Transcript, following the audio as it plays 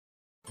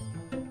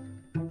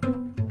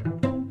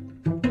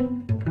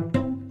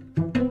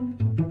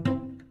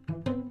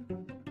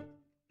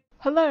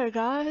Hello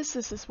guys,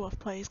 this is Wolf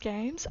Plays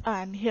Games.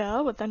 I'm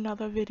here with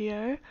another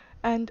video,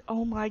 and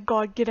oh my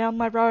god, get out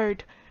my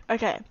road.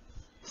 Okay,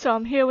 so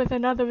I'm here with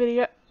another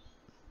video.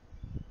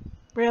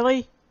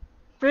 Really?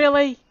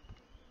 Really?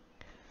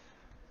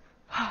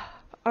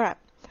 Alright,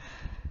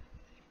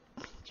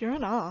 you're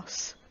an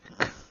ass.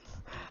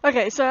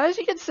 Okay, so as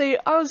you can see,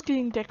 I was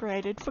getting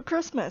decorated for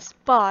Christmas,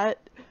 but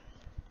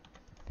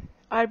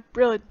I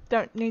really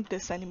don't need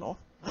this anymore.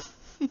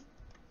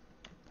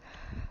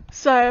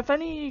 So, if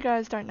any of you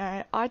guys don't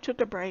know, I took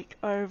a break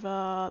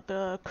over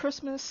the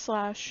Christmas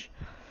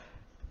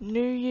 /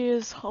 New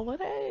Year's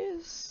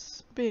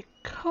holidays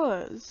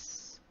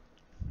because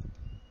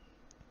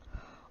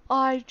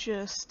I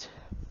just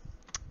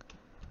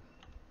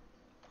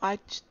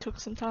took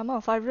some time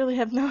off. I really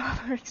have no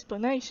other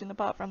explanation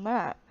apart from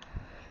that.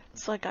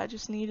 It's like I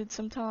just needed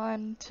some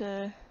time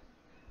to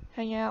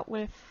hang out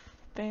with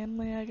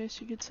family, I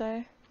guess you could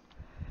say.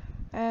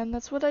 And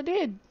that's what I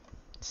did.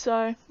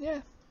 So,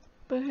 yeah.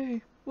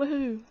 Woohoo.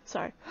 Woohoo.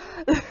 Sorry.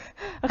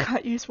 I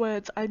can't use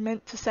words. I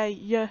meant to say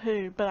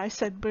yahoo, but I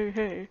said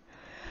boo-hoo.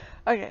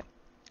 Okay.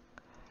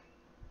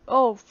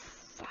 Oh,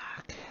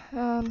 fuck.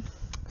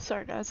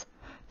 Sorry guys.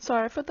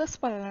 Sorry for the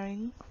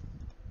spelling.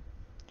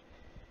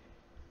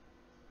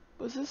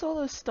 Was this all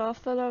the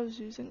stuff that I was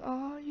using?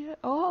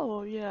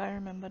 Oh yeah, I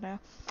remember now.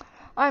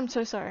 I'm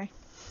so sorry.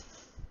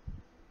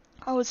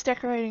 I was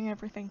decorating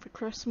everything for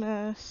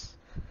Christmas.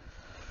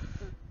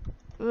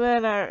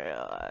 Then I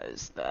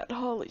realized that,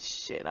 holy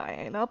shit, I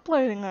ain't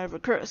uploading over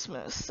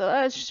Christmas, so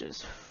that's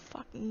just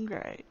fucking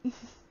great.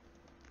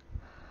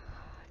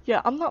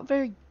 Yeah, I'm not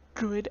very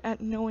good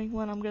at knowing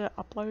when I'm gonna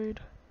upload,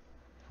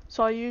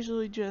 so I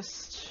usually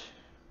just,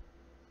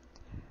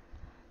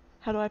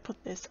 how do I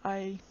put this,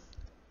 I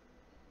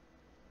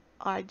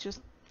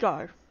just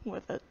go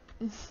with it.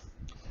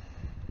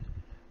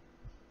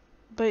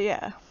 But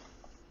yeah,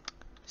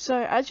 so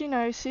as you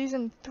know,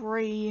 season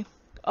 3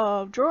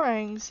 of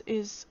drawings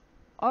is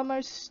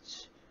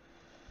almost,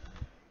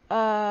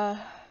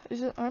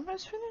 is it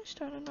almost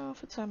finished? I don't know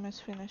if it's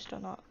almost finished or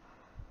not.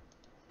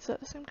 Is that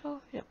the same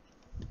color? Yep.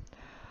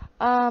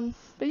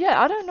 But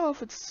yeah, I don't know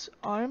if it's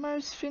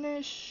almost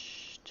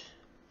finished.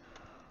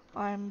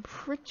 I'm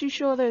pretty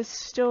sure there's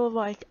still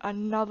like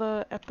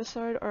another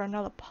episode or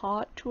another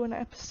part to an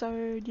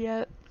episode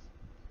yet.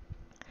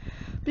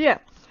 But yeah,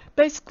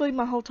 basically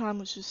my whole time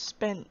was just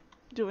spent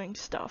doing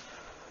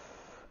stuff.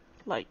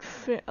 Like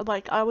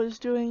I was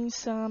doing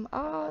some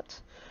art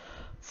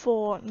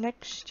for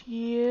next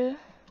year.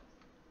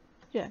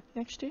 Yeah,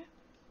 next year?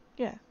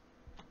 Yeah.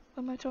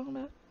 What am I talking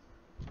about?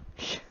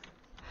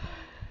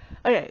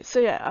 Okay, so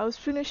yeah, I was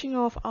finishing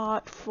off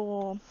art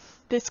for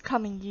this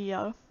coming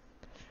year.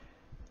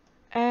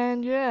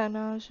 And yeah, and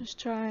I was just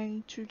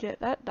trying to get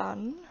that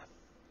done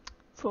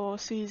for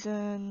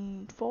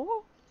season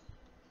 4?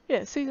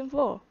 Yeah, season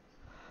 4.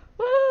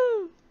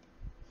 Woo!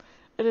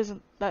 It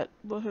isn't that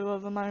woohoo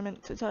of a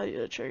moment, to tell you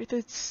the truth.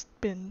 It's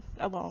been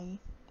a long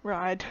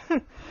ride.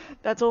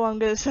 That's all I'm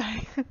gonna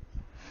say.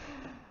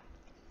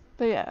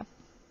 But yeah,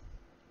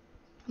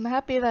 I'm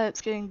happy that it's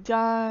getting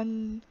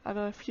done. I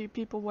got a few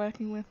people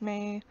working with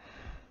me.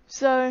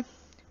 So,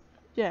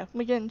 yeah,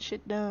 we're getting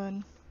shit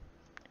done.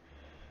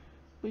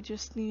 We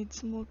just need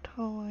some more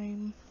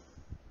time.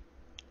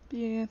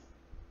 Yeah.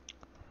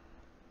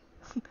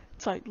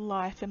 It's like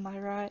life, am I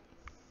right?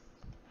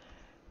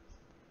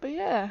 But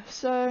yeah,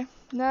 so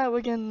now we're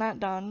getting that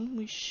done,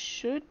 we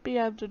should be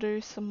able to do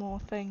some more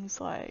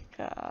things like,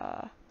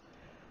 I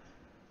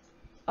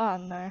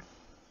don't know.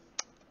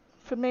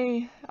 For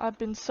me, I've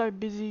been so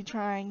busy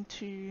trying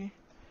to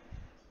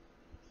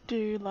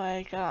do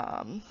like,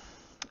 trying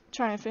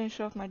to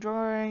finish off my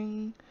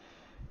drawing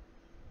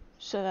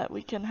so that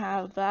we can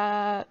have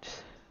that,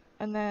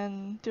 and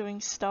then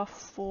doing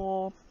stuff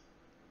for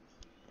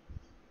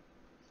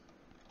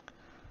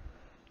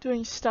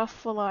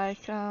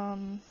like,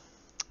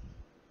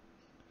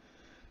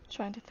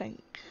 trying to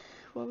think,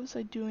 what was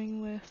I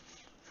doing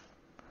with?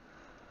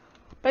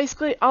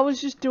 Basically, I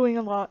was just doing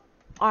a lot.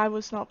 I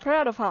was not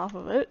proud of half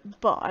of it,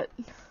 but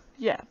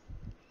yeah.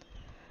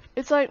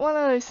 It's like one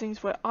of those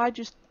things where I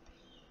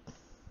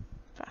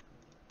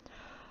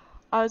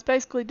was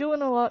basically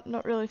doing a lot,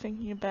 not really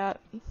thinking about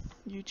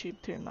YouTube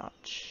too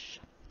much.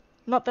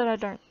 Not that I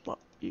don't love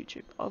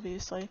YouTube,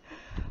 obviously,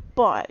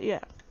 but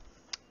yeah.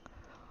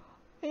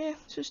 Yeah,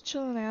 just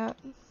chilling out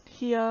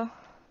here.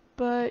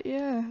 But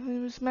yeah,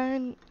 it was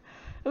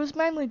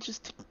mainly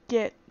just to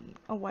get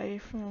away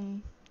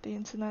from the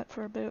internet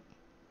for a bit.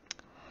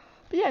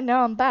 But yeah,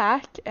 now I'm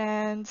back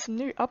and some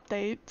new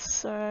updates.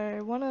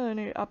 So one of the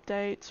new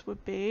updates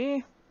would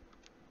be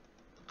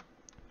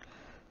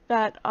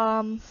that,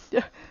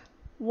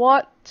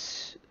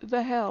 what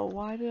the hell?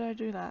 Why did I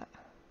do that?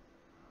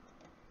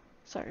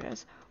 Sorry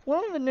guys.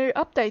 One of the new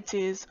updates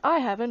is I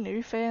have a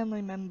new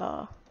family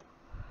member.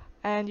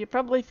 And you're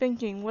probably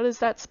thinking, what is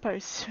that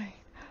supposed to mean?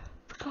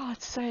 For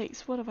God's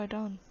sakes, what have I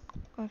done?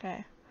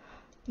 Okay.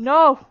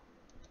 No!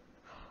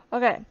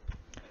 Okay.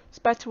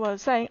 So back to what I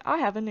was saying, I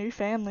have a new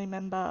family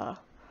member.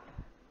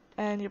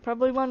 And you're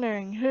probably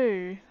wondering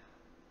who.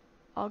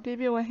 I'll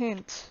give you a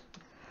hint.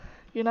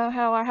 You know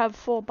how I have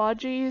 4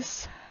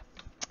 budgies?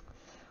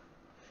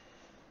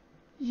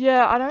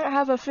 Yeah, I don't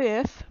have a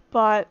 5th,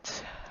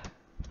 but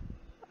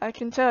I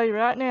can tell you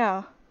right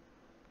now,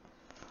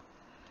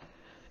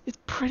 it's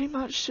pretty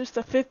much just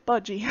a 5th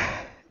budgie.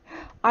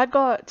 I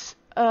got,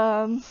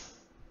 so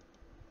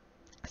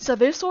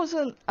this was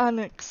an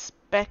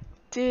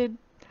unexpected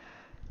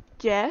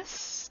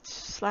guest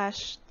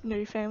slash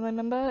new family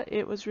member.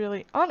 It was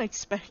really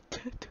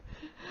unexpected,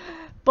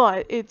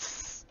 but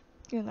it's,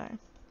 you know,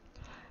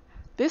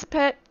 this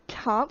pet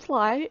can't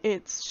fly.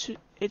 It's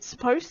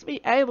supposed to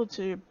be able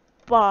to,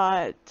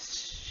 but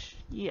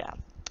yeah,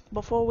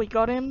 before we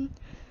got him,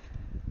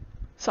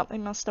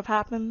 something must have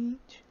happened,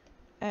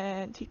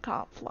 and he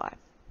can't fly,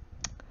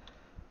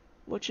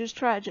 which is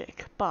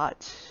tragic.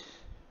 But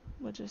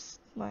we're just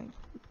like,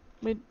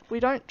 we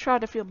don't try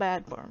to feel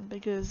bad for him,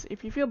 because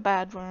if you feel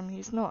bad for him,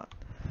 he's not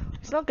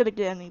gonna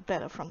get any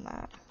better from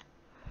that.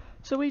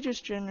 So we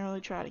just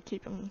generally try to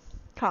keep him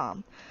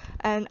calm.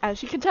 And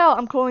as you can tell,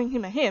 I'm calling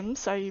him a him,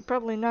 so you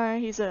probably know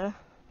he's a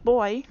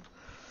boy.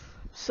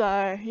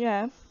 So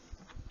yeah.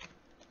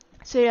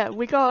 So yeah,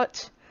 we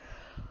got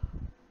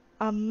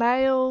a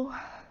male.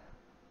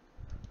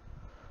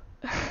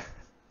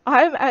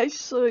 I'm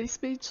actually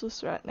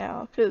speechless right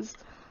now,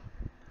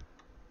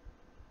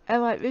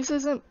 and like, this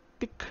isn't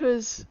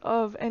because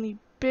of any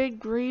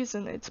big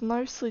reason, it's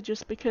mostly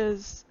just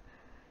because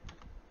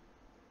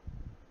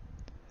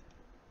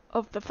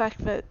of the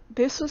fact that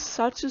this was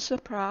such a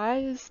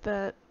surprise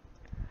that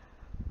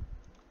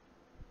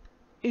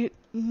it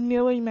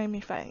nearly made me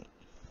faint.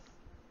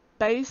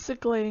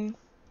 Basically,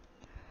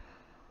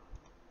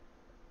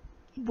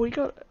 we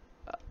got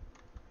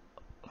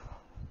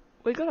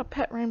a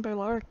pet rainbow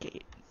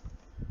lorikeet,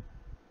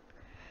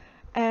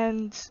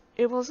 and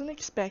it wasn't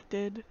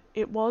expected.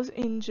 It was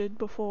injured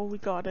before we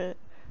got it,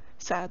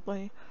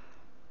 sadly.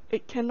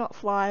 It cannot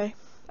fly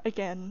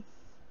again,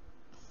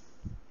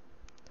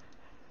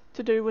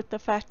 to do with the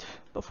fact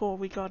before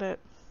we got it,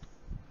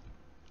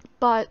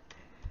 but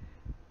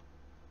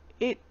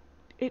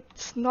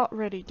it's not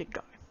ready to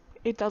go.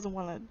 It doesn't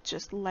want to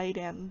just lay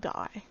down and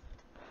die.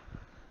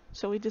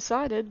 So we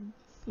decided,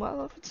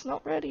 well, if it's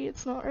not ready,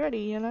 it's not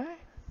ready, you know?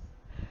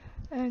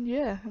 And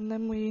yeah, and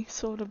then we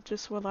sort of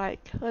just were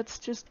like, let's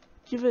just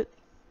give it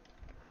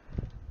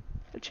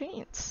a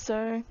chance.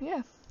 So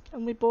yeah,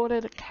 and we bought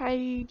it a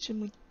cage,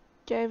 and we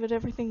gave it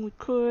everything we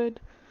could.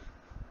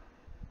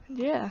 And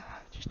yeah,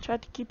 just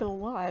tried to keep it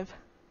alive.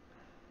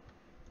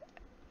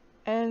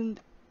 And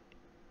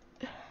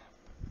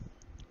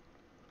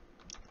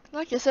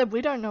like I said,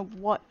 we don't know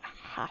what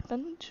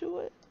happened to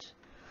it.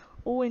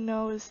 All we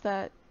know is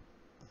that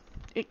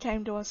it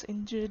came to us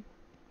injured,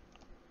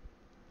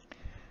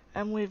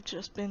 and we've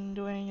just been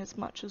doing as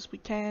much as we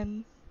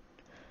can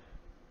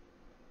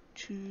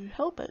to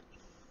help it.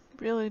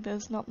 Really,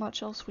 there's not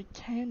much else we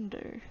can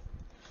do.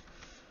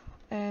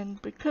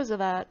 And because of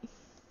that,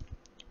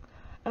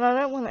 and I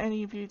don't want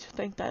any of you to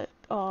think that,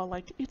 oh,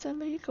 like, it's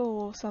illegal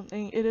or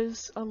something. It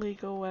is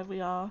illegal where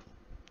we are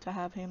to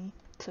have him,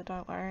 so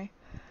don't worry.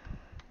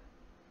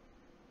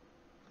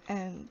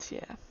 And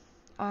yeah,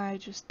 I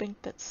just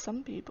think that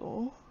some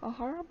people are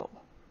horrible.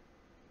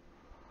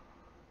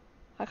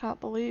 I can't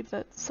believe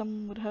that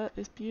someone would hurt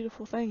this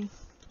beautiful thing.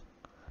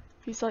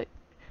 He's like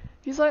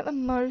the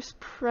most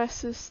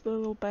precious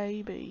little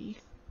baby,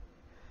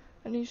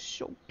 and he's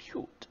so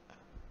cute.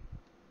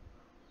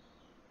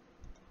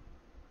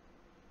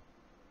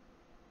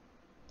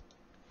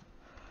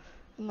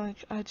 And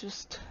like, I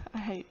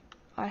hate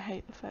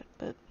the fact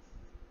that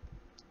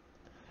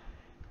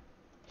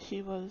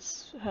he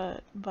was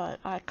hurt, but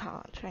I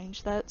can't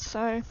change that.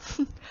 So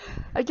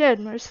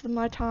again, most of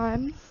my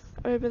time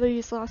over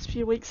these last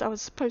few weeks, I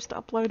was supposed to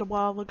upload a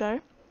while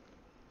ago.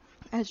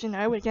 As you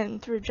know, we're getting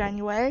through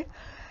January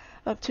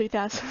of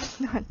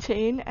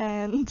 2019,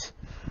 and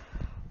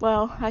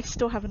well, I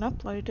still haven't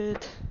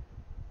uploaded.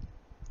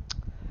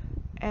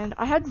 And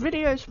I had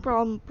videos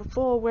from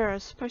before where I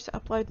was supposed to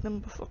upload them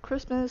before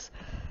Christmas.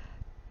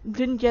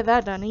 Didn't get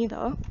that done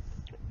either.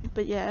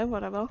 But yeah,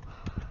 whatever.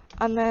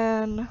 And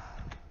then,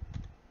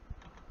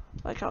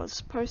 like, I was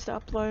supposed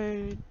to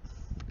upload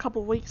a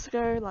couple weeks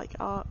ago, like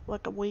a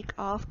week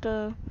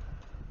after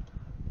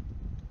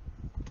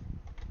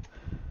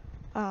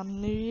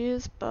New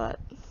Year's, but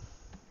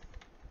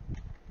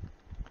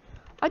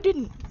I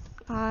didn't.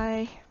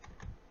 I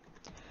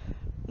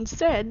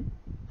instead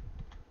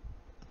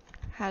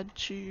had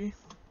to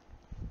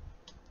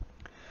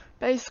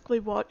basically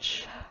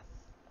watch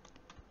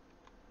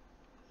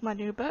my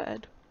new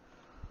bird,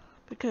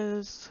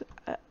 because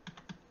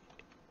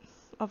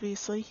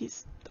obviously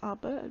he's our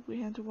bird.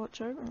 We had to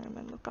watch over him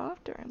and look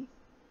after him.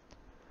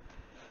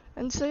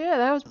 And so yeah,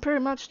 that was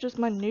pretty much just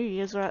my New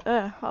Year's right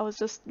there. I was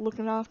just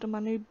looking after my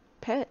new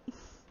pet.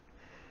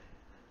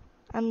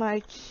 And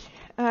like,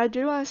 and I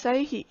do want to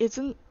say, he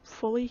isn't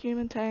fully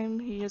human tame.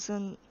 He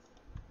isn't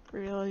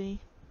really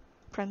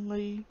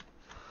friendly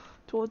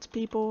towards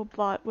people,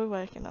 but we're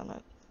working on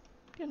it.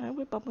 You know,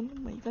 we're bubbling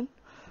and weaving.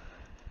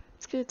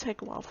 it's gonna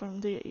take a while for him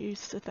to get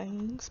used to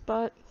things,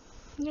 but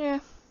yeah.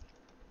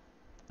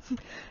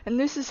 And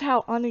this is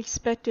how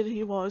unexpected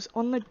he was.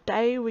 On the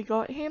day we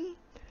got him,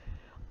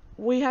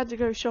 we had to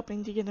go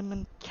shopping to get him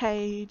a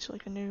cage,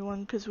 like a new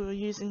one, because we were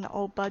using the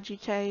old budgie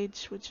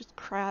cage, which is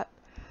crap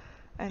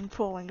and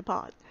falling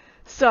apart.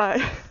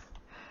 So,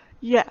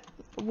 yeah,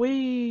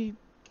 we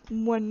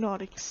were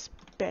not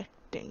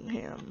expecting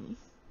him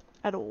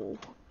at all.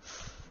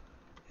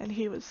 And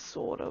he was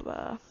sort of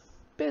a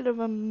bit of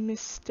a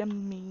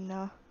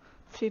misdemeanor,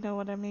 if you know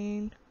what I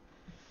mean.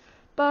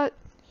 But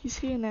he's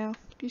here now.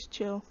 He's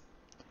chill.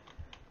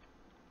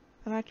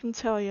 And I can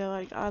tell you,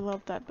 like, I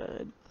love that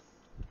bird.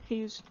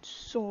 He's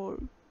so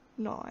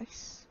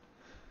nice.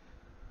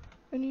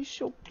 And he's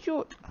so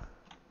cute.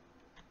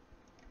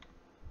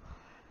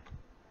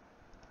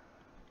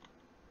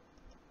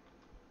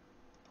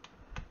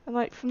 And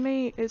like, for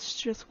me, it's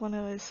just one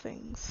of those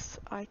things.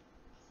 I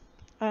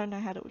don't know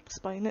how to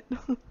explain it.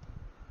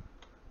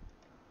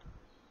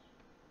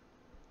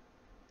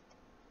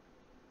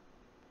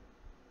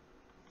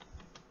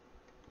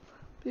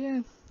 But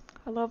yeah,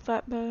 I love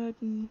that bird,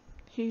 and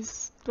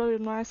he's got a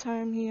nice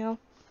home here.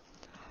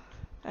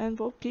 And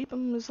we'll keep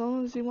him as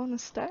long as he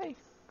wants to stay.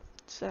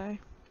 So,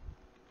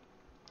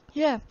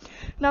 yeah,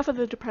 enough of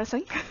the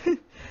depressing.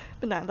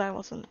 But no, that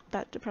wasn't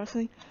that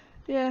depressing.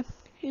 Yeah,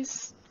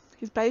 he's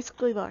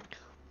basically like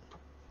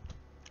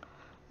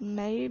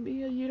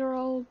maybe a year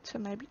old to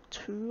maybe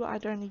 2. I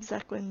don't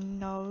exactly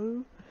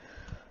know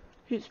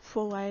his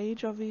full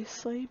age,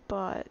 obviously,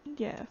 but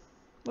yeah,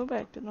 we're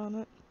working on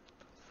it.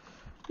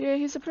 Yeah,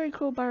 he's a pretty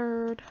cool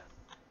bird,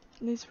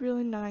 and he's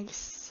really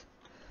nice.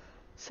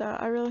 So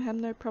I really have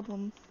no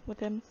problem with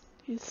him.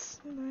 He's,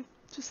 you know,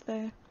 just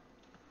there.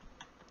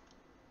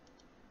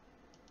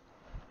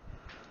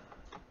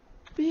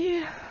 But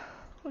yeah,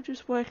 we're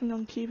just working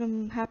on keeping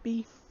him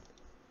happy.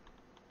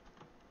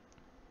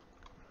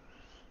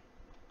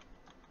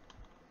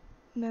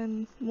 And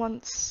then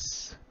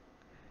once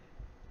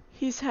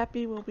he's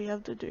happy, we'll be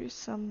able to do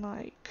some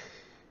like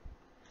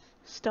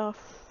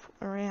stuff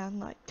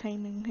around like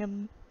taming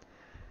him.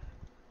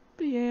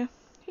 But yeah,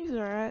 he's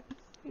alright.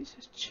 He's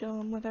just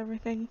chilling with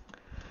everything.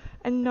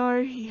 And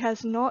no, he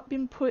has not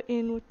been put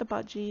in with the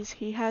budgies.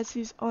 He has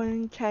his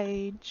own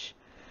cage.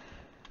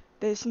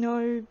 There's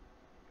no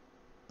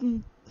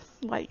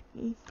like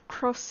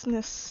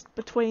crossness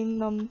between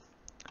them.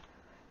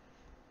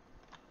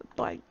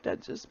 Like,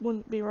 that just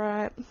wouldn't be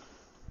right.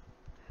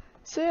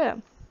 So yeah,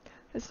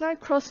 there's no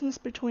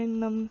crossness between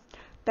them.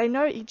 They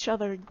know each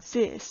other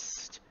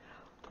exist,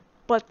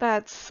 but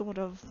that's sort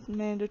of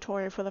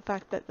mandatory for the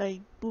fact that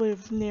they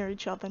live near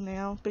each other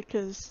now,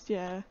 because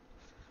yeah,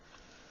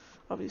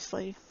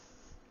 obviously.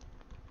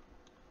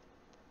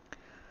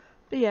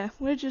 But yeah,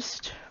 we're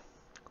just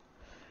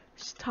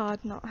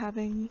tired not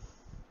having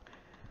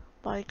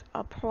like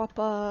a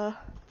proper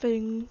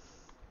thing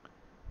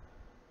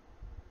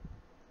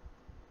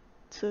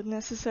to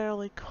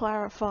necessarily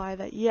clarify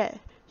that yeah,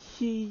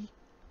 he,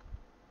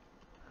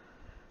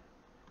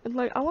 and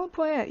like, I want to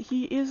point out,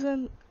 he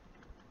isn't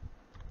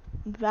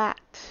that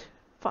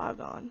far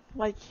gone.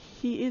 Like,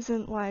 he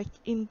isn't like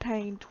in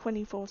pain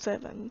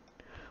 24/7,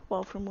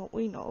 well, from what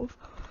we know of.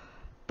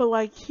 But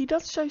like, he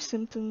does show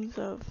symptoms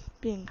of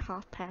being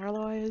half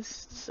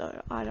paralyzed,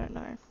 so I don't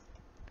know.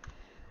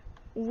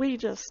 We're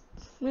just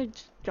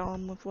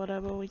going with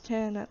whatever we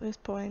can at this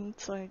point.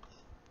 It's like,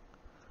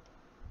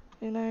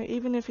 you know,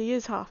 even if he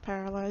is half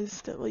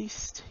paralyzed, at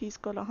least he's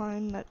got a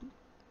home that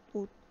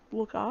will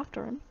look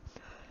after him.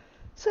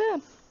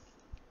 So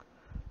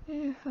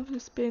yeah,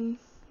 I've been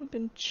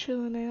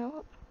chilling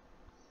out.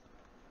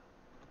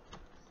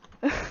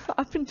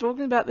 I've been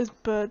talking about this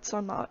bird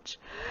so much.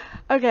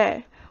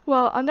 Okay,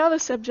 well, another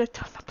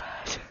subject on the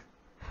bird.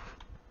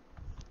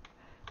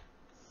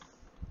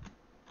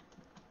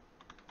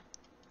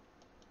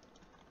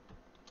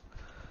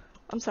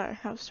 I'm sorry,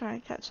 I was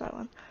trying to catch that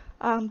one.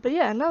 But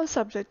yeah, another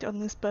subject on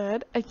this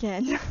bird,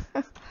 again,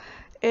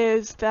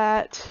 is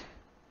that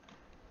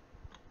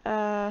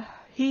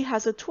he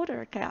has a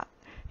Twitter account.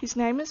 His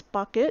name is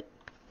Bucket.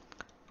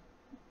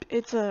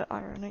 It's a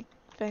ironic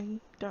thing,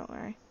 don't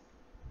worry.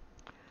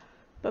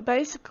 But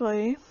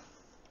basically,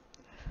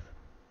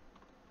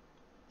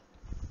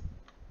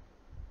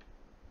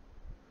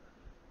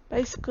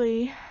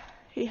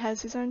 he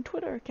has his own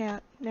Twitter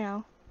account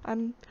now.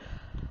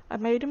 I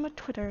made him a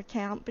Twitter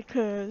account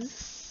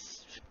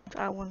because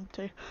I wanted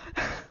to.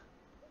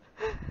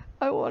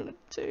 I wanted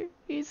to.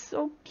 He's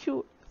so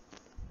cute.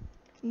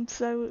 And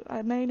so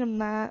I made him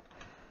that.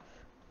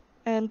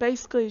 And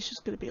basically it's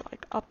just gonna be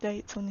like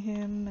updates on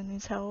him and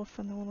his health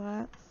and all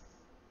that.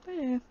 But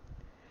yeah,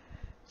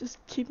 just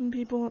keeping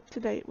people up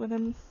to date with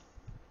him.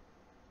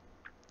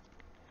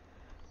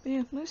 But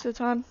yeah, most of the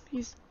time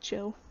he's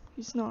chill.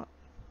 He's not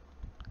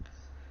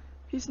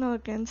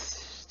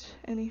against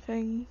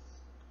anything.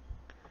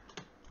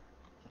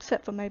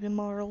 Except for maybe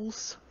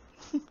morals.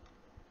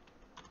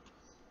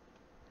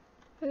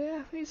 But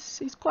yeah,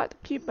 he's quite a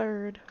cute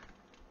bird.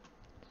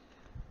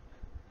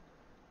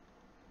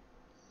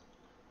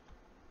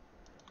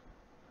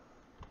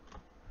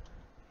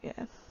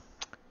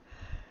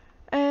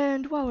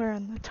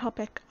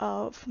 topic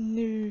of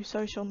new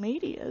social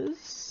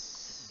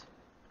medias,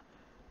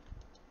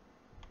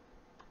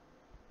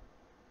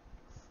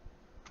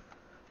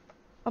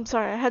 I'm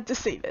sorry, I had to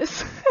see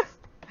this.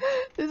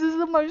 This is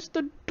the most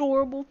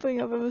adorable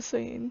thing I've ever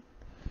seen.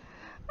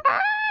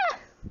 Ah!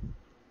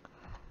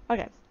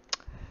 Okay,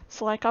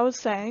 so like I was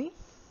saying,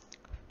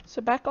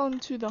 so back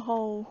onto the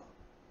whole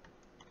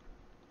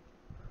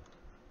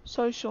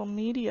social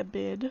media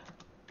bid.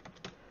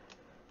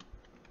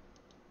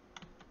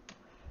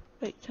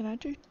 Wait, can I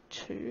do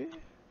 2?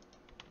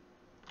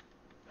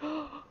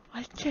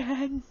 I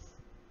can!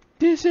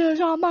 This is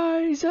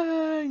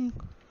amazing!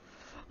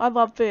 I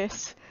love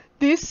this.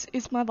 This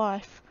is my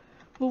life.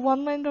 Will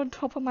one land on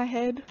top of my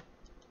head?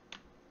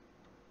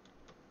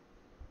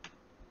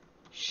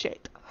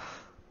 Shit.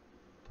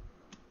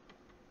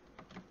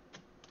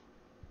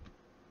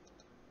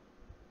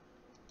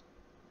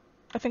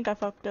 I think I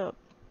fucked up.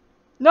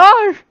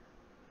 No!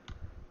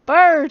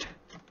 Bird!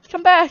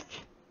 Come back!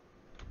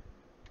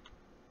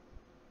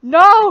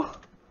 No!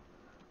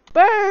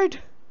 Bird!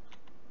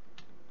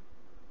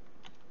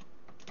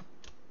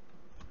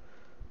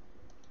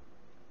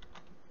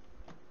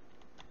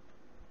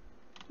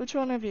 Which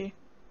one of you?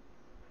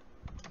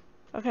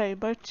 Okay,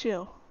 both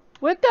chill.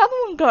 Where'd the other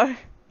one go?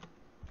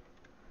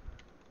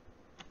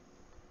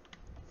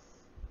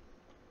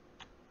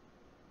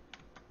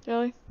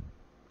 Really?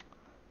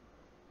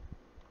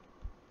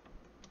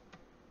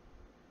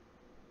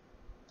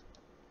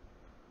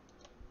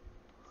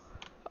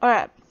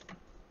 Alright.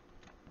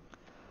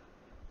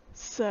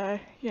 So,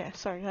 yeah,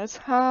 sorry guys.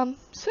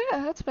 So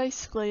yeah, that's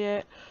basically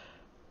it.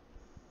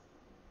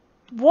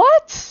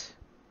 What?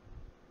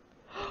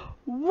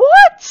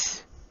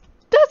 What?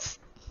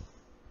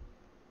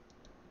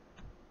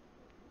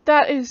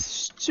 That is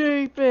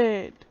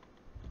stupid.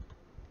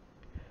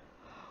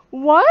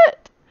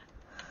 What?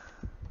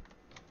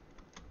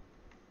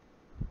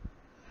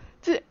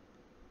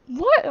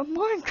 What a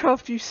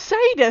Minecraft, you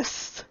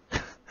sadist!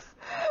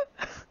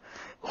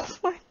 Oh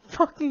my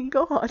fucking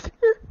god.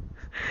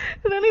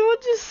 Did anyone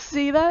just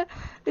see that?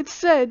 It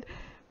said,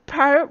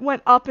 parrot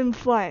went up in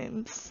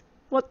flames.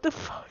 What the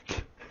fuck?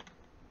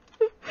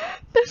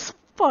 That's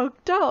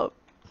fucked up.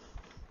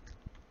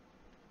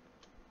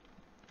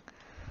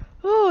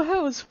 Oh,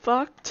 that was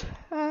fucked.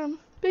 But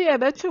yeah,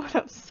 that's what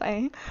I was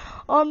saying.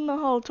 On the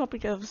whole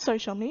topic of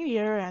social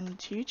media and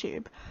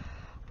YouTube,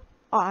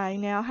 I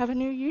now have a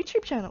new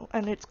YouTube channel,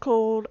 and it's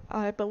called,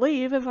 I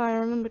believe, if I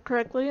remember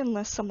correctly,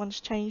 unless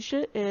someone's changed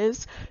it,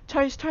 is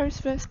Toast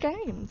vs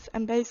Games.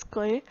 And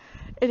basically,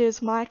 it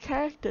is my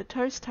character,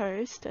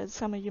 Toast, as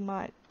some of you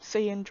might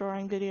see in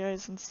drawing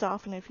videos and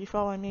stuff, and if you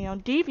follow me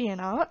on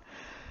DeviantArt,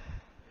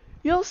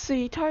 you'll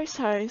see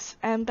Toast,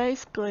 and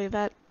basically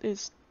that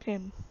is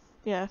him.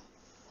 Yeah,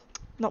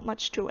 not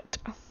much to it.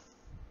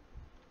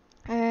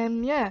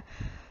 And yeah,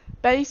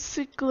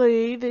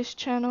 basically this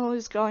channel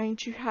is going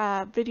to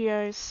have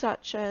videos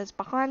such as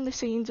behind the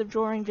scenes of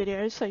drawing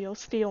videos, so you'll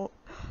still,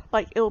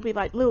 like, it'll be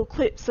like little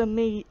clips of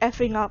me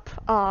effing up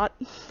art.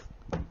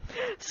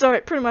 So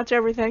pretty much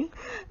everything.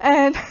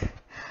 And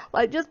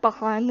like just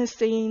behind the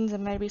scenes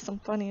and maybe some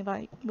funny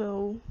like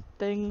little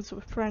things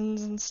with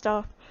friends and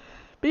stuff.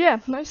 But yeah,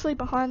 mostly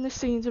behind the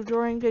scenes of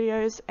drawing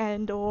videos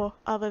and or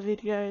other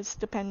videos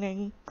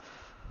depending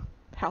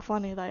how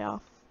funny they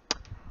are.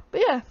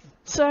 But yeah,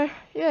 so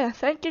yeah,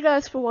 thank you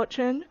guys for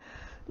watching.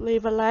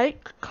 Leave a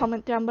like,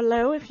 comment down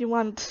below if you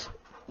want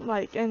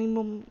like any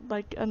more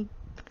like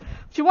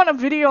if you want a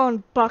video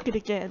on Bucket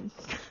again.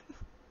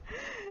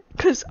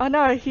 Cause I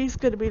know he's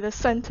gonna be the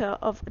center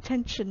of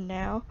attention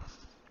now.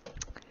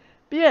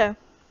 But yeah,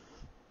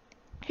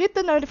 hit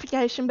the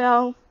notification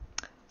bell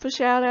for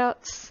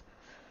shoutouts.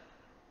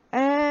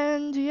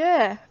 And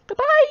yeah,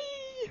 goodbye!